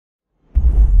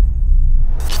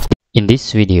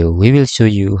This video, we will show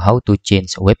you how to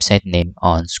change website name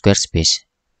on Squarespace.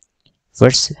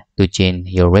 First, to change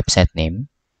your website name,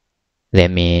 that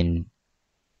means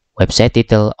website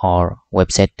title or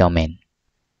website domain.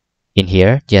 In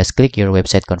here, just click your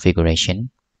website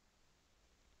configuration.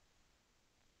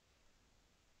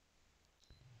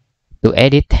 To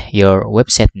edit your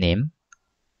website name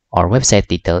or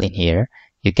website title in here,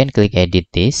 you can click edit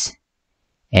this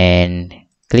and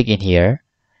click in here.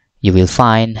 You will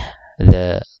find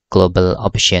the global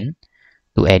option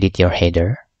to edit your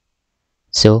header.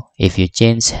 So if you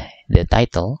change the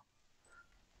title,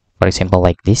 for example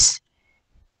like this,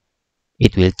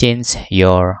 it will change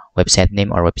your website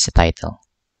name or website title.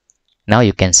 Now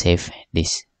you can save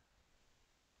this.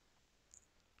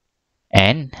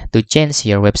 And to change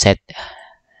your website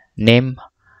name,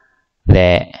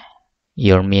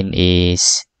 your main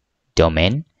is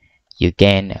domain, you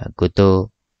can go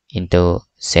into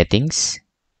settings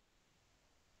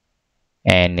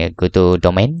and go to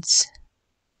domains,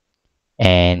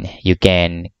 and you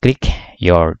can click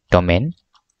your domain.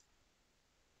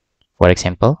 For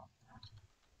example,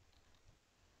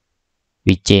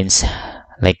 we change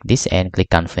like this and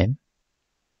click confirm.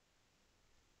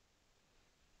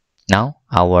 Now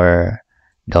our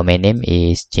domain name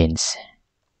is changed.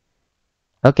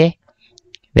 Okay,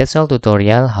 that's all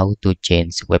tutorial how to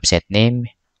change website name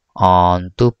on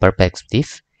two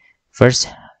perspectives. First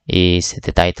is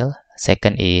the title,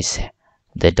 second is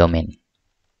the domain.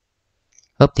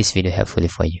 Hope this video helpful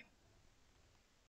for you.